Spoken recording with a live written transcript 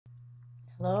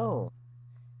Hello,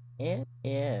 it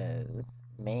is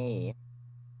May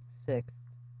 6th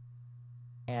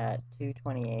at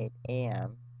 2:28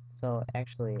 a.m. So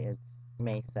actually it's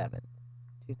May 7th,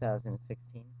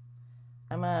 2016.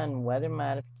 I'm on Weather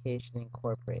Modification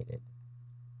Incorporated,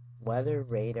 Weather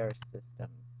Radar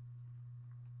Systems.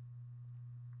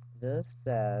 This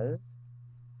says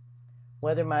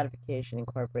Weather Modification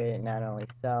Incorporated not only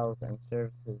sells and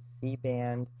services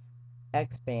C-band,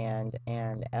 X-band,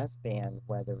 and S-band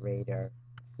weather radar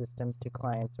systems to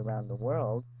clients around the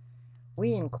world.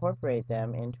 We incorporate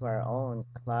them into our own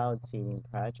cloud seeding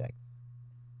projects.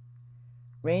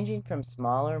 Ranging from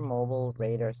smaller mobile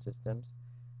radar systems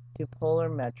to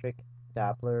polarimetric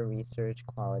Doppler research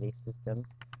quality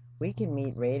systems, we can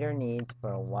meet radar needs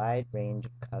for a wide range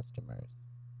of customers.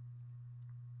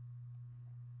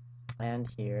 And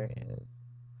here is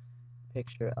a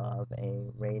picture of a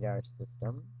radar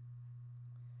system.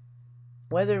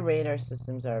 Weather radar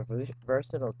systems are a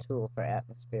versatile tool for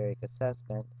atmospheric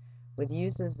assessment with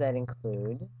uses that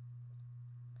include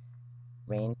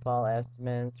rainfall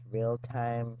estimates,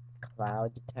 real-time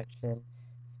cloud detection,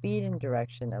 speed and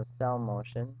direction of cell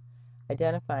motion,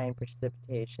 identifying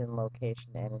precipitation,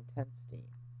 location, and intensity.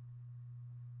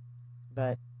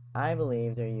 But I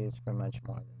believe they're used for much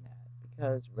more than that,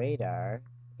 because radar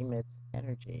emits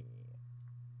energy.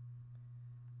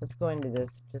 Let's go into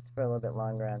this just for a little bit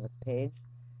longer on this page.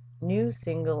 New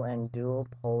single and dual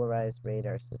polarized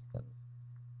radar systems.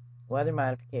 Weather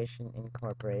Modification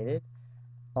Incorporated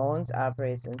owns,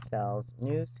 operates, and sells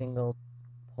new single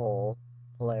pole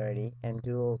polarity and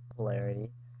dual polarity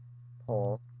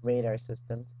pole radar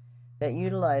systems that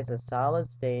utilize solid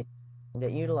state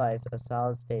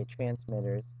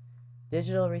transmitters,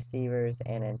 digital receivers,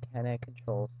 and antenna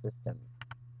control systems.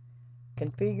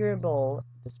 Configurable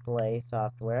display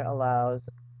software allows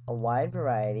a wide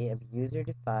variety of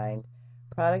user-defined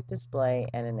product display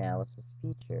and analysis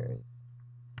features.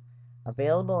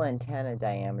 Available antenna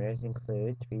diameters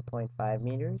include 3.5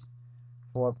 meters,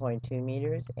 4.2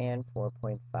 meters, and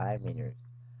 4.5 meters.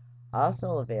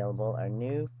 Also available are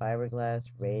new fiberglass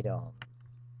radomes.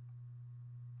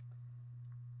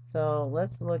 So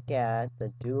let's look at the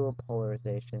dual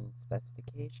polarization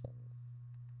specifications.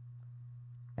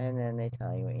 And then they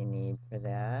tell you what you need for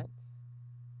that.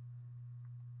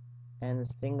 And the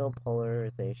single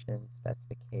polarization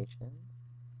specifications.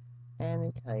 And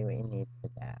they tell you what you need for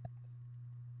that.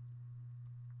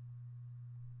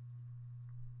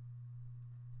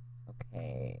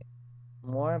 Okay,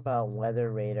 more about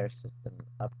weather radar system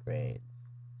upgrades.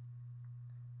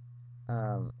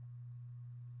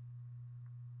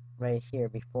 Right here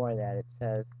before that it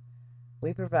says,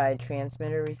 we provide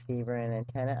transmitter, receiver, and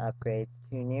antenna upgrades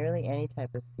to nearly any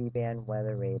type of C-band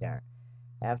weather radar.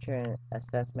 After an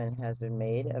assessment has been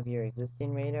made of your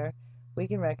existing radar, we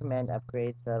can recommend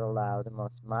upgrades that allow the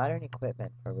most modern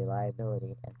equipment for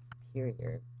reliability and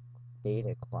superior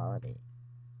data quality.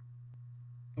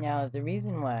 Now, the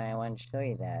reason why I wanted to show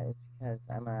you that is because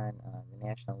I'm on the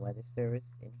National Weather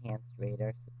Service Enhanced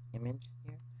Radar image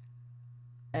here.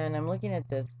 And I'm looking at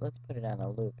this, let's put it on a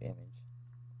loop image.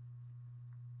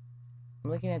 I'm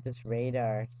looking at this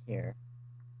radar here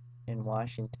in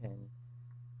Washington,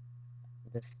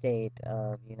 the state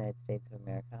of the United States of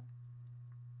America.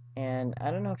 And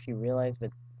I don't know if you realize, but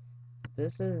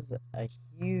this is a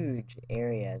huge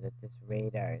area that this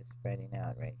radar is spreading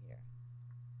out right here.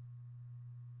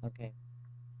 Okay.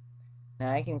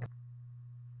 Now I can...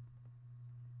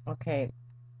 Okay,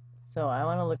 so I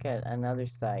want to look at another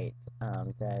site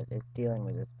that is dealing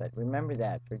with this, but remember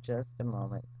that for just a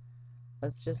moment.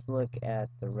 Let's just look at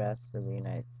the rest of the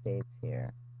United States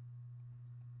here.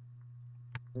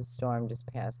 The storm just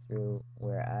passed through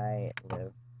where I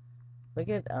live. Look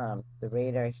at the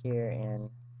radar here in...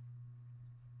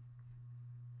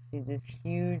 See this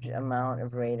huge amount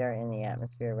of radar in the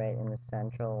atmosphere right in the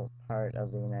central part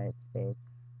of the United States.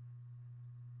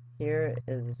 Here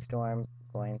is a storm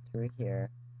going through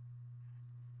here.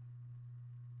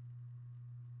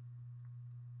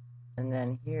 And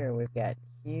then here we've got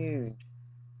huge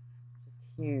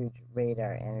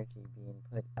radar energy being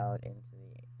put out into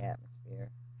the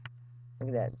atmosphere. Look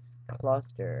at that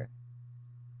cluster.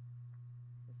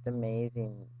 Just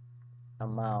amazing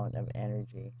amount of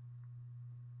energy.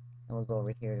 And we'll go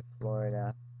over here to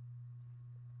Florida.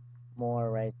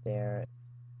 More right there.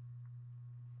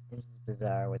 This is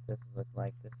bizarre what this looks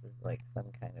like. This is like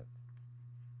some kind of...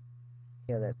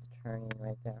 See how that's turning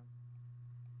right there?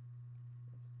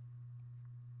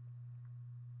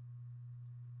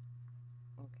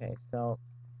 Okay, so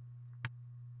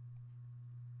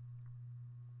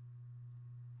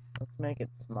let's make it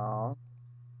small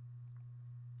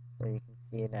so you can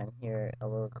see it on here a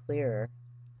little clearer.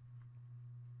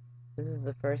 This is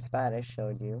the first spot I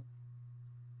showed you.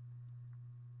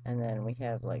 And then we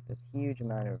have like this huge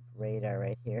amount of radar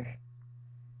right here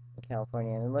in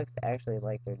California. And it looks actually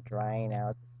like they're drying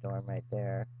out the storm right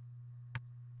there.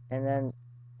 And then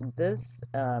this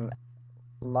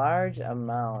large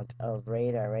amount of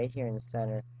radar right here in the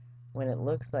center, when it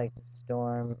looks like the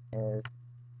storm is,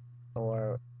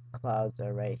 or clouds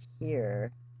are right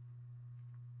here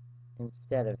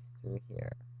instead of through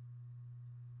here.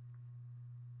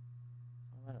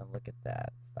 I want to look at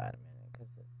that spot a minute because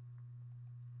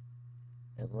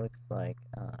it looks like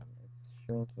it's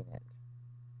shrinking it.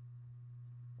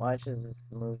 Watch as this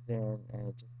moves in and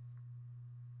it just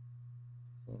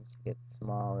seems to get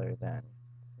smaller then.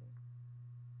 See,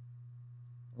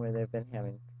 where they've been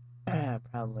having a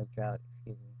problem with drought,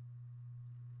 excuse me.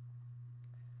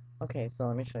 Okay, so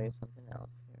let me show you something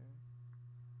else here.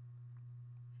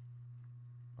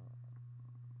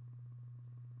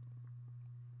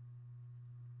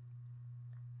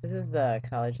 This is the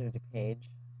College of DuPage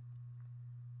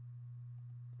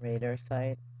radar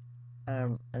site.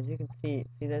 As you can see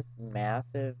this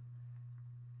massive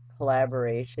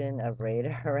collaboration of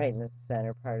radar right in the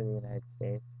center part of the United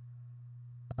States.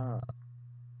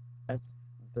 That's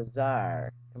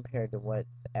bizarre compared to what's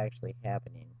actually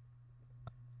happening.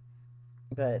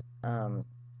 But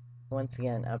once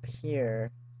again, up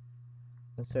here,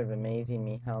 was sort of amazing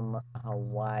me how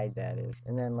wide that is.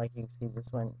 And then, like you can see,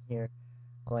 this one here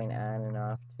going on and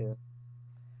off too.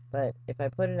 But if I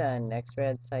put it on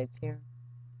NextRad sites here,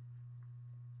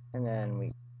 and then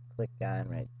we click on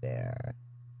right there,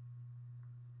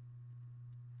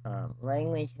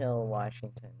 Langley Hill,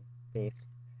 Washington, base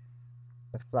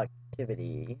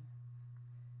reflectivity.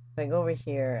 If I go over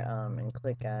here and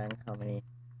click on how many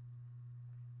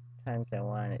times I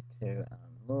want it to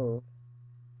move,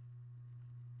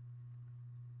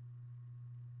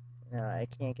 now I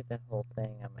can't get that whole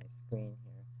thing on my screen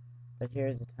here, but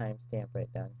here's a timestamp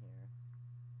right down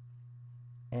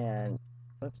here, and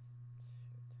whoops,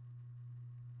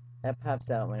 that pops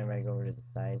out whenever I go over to the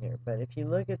side here. But if you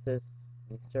look at these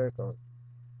circles,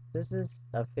 this is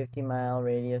a 50-mile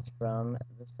radius from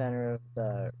the center of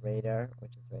the radar,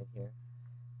 which is right here.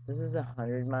 This is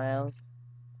 100 miles.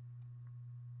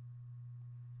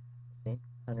 See,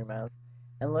 100 miles.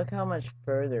 And look how much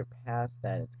further past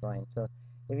that it's going. So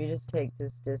if you just take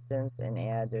this distance and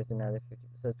add, there's another 50.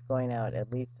 So it's going out at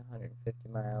least 150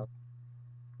 miles,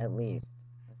 at least.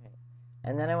 Okay.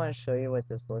 And then I want to show you what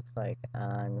this looks like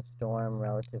on the storm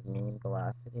relative mean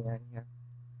velocity on here.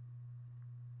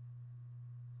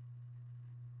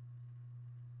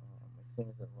 As soon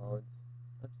as it loads.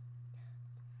 Oops.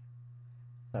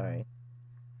 Sorry.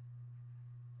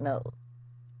 Now,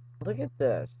 look at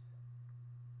this.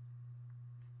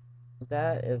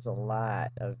 That is a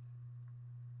lot of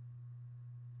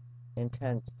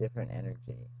intense different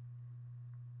energy.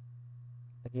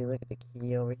 If you look at the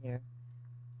key over here,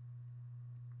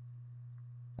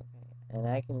 okay, and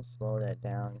I can slow that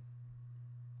down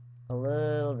a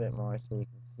little bit more so you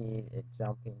can see it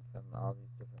jumping from all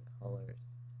these different colors.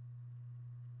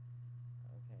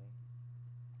 Okay,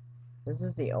 this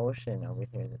is the ocean over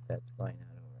here that's going on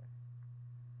over.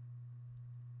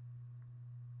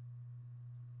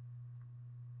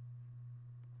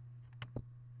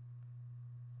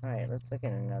 Alright, let's look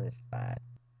at another spot.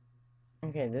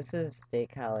 Okay, this is State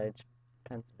College,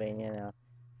 Pennsylvania now.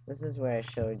 This is where I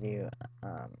showed you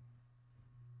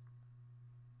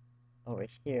over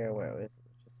here where it was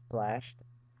just flashed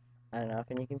on and off,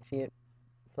 and you can see it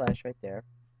flash right there.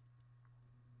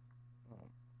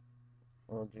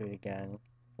 We'll do it again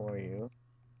for you.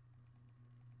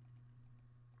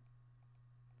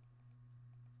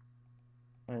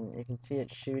 And you can see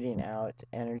it shooting out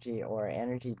energy, or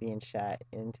energy being shot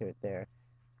into it there.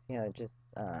 See how it just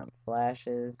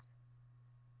flashes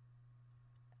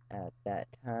at that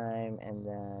time, and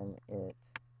then it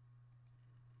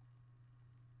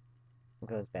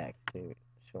goes back to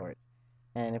short.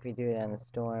 And if we do it on the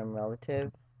storm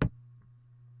relative,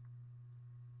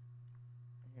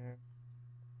 here,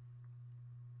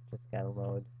 it's just got to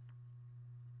load.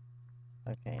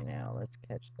 Okay, now let's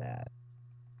catch that.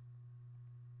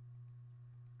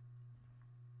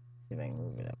 See if I can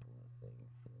move it up a little so you can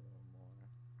see a little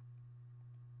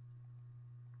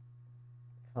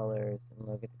more colors and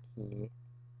look at the key.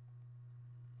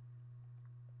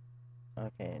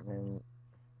 Okay, and then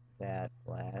that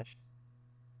flash.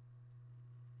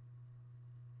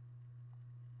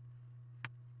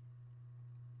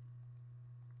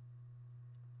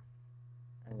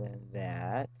 And then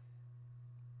that.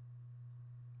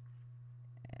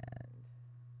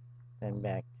 And then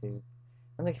back to,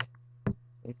 Look at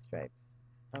these stripes.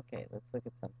 Okay, let's look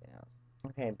at something else.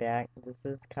 Okay, back. This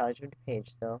is College of DuPage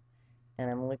still, and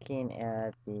I'm looking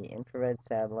at the infrared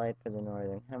satellite for the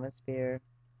northern hemisphere.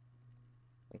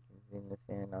 We can zoom this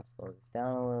in. I'll slow this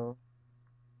down a little.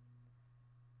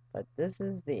 But this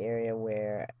is the area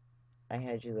where I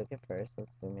had you look at first.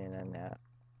 Let's zoom in on that.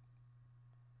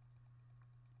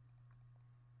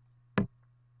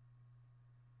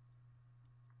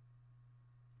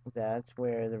 That's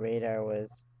where the radar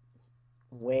was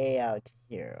way out to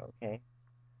here, okay?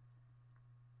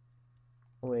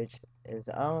 Which is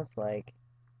almost like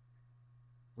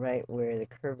right where the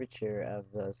curvature of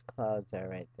those clouds are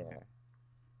right there.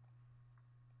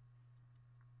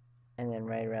 And then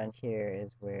right around here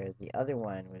is where the other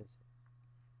one was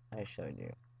I showed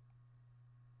you.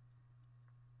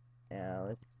 Now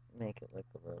let's make it look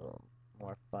a little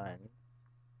more fun.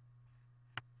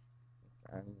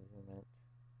 Let's unzoom it.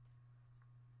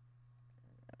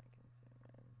 And now I can zoom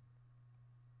in.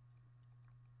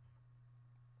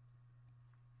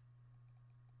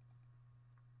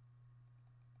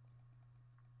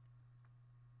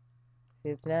 See,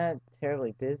 it's not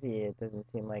terribly busy. It doesn't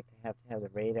seem like to have the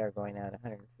radar going out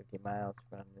 150 miles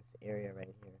from this area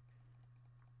right here.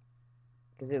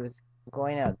 Because it was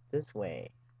going out this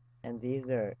way. And this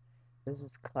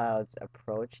is clouds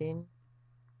approaching,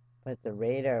 but the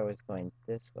radar was going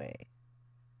this way.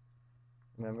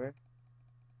 Remember?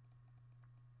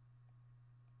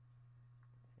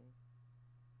 See?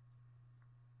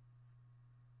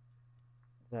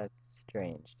 That's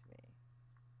strange to me.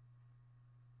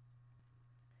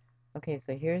 Okay,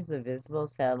 so here's the visible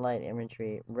satellite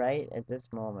imagery right at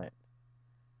this moment.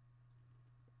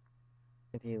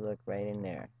 If you look right in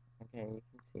there. Okay, you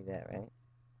can see that, right?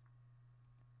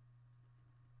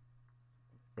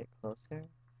 Let's get closer.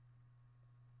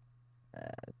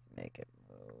 Let's make it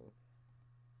move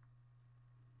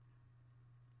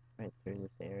right through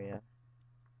this area.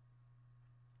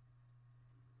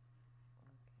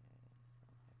 Okay,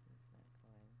 so how is that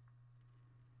going?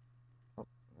 Oh,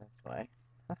 that's why.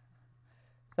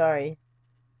 Sorry.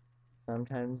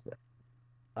 Sometimes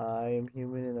I am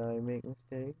human and I make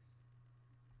mistakes.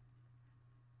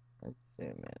 Let's zoom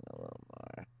in a little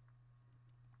more.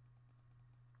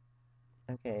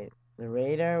 Okay, the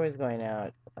radar was going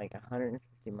out like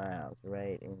 150 miles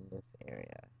right in this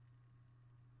area.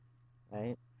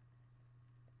 Right?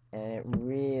 And it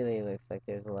really looks like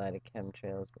there's a lot of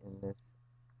chemtrails in this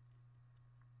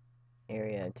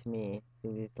area to me.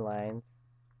 See these lines?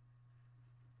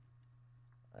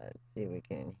 Let's see if we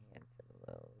can enhance it a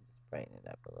little. Just brighten it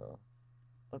up a little.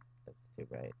 Oops, that's too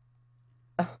bright.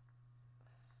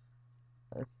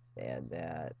 Let's add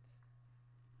that.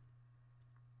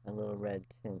 A little red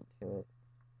tint to it.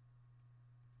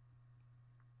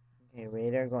 Okay,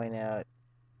 radar going out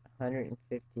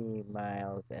 150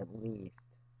 miles at least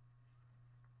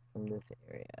from this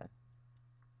area. Let's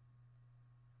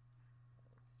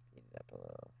speed it up a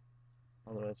little.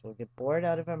 Otherwise we'll get bored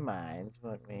out of our minds,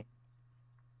 won't we?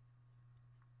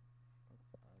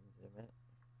 Let's unzoom it.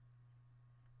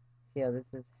 See how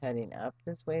this is heading up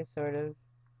this way, sort of?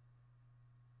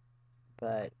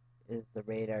 But is the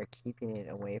radar keeping it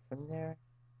away from there?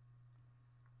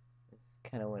 This is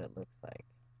kind of what it looks like.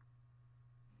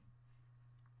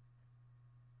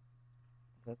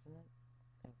 Doesn't it?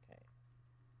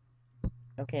 Okay.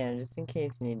 Okay, and just in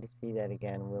case you need to see that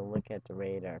again, we'll look at the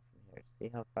radar from here.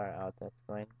 See how far out that's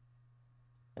going?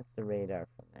 That's the radar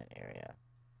from that area.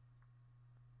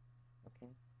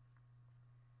 Okay?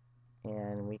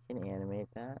 And we can animate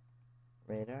that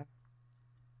radar.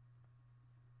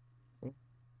 See?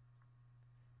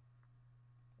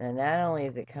 And not only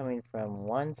is it coming from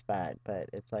one spot, but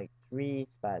it's like 3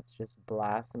 spots just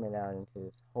blossom it out into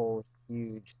this whole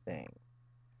huge thing.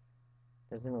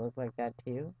 Doesn't it look like that to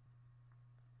you?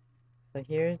 So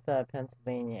here's the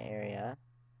Pennsylvania area.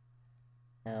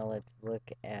 Now let's look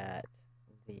at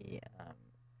the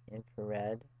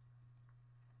infrared,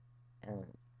 and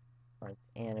let's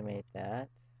animate that.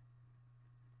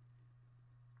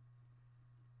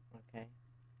 Okay.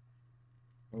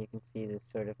 And you can see this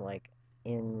sort of like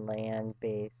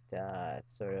inland-based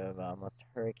sort of almost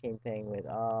hurricane thing with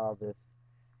all this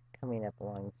coming up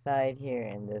along the side here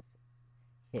and this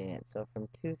hitting it. So from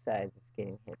 2 sides, it's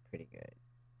getting hit pretty good.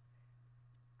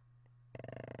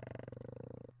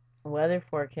 Weather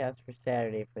forecast for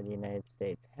Saturday for the United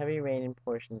States. Heavy rain in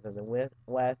portions of the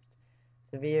west.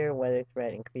 Severe weather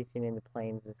threat increasing in the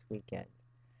plains this weekend.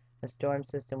 A storm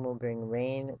system will bring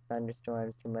rain,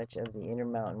 thunderstorms to much of the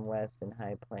Intermountain West and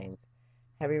High Plains.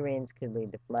 Heavy rains could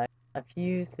lead to flooding. A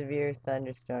few severe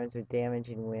thunderstorms with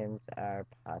damaging winds are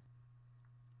possible.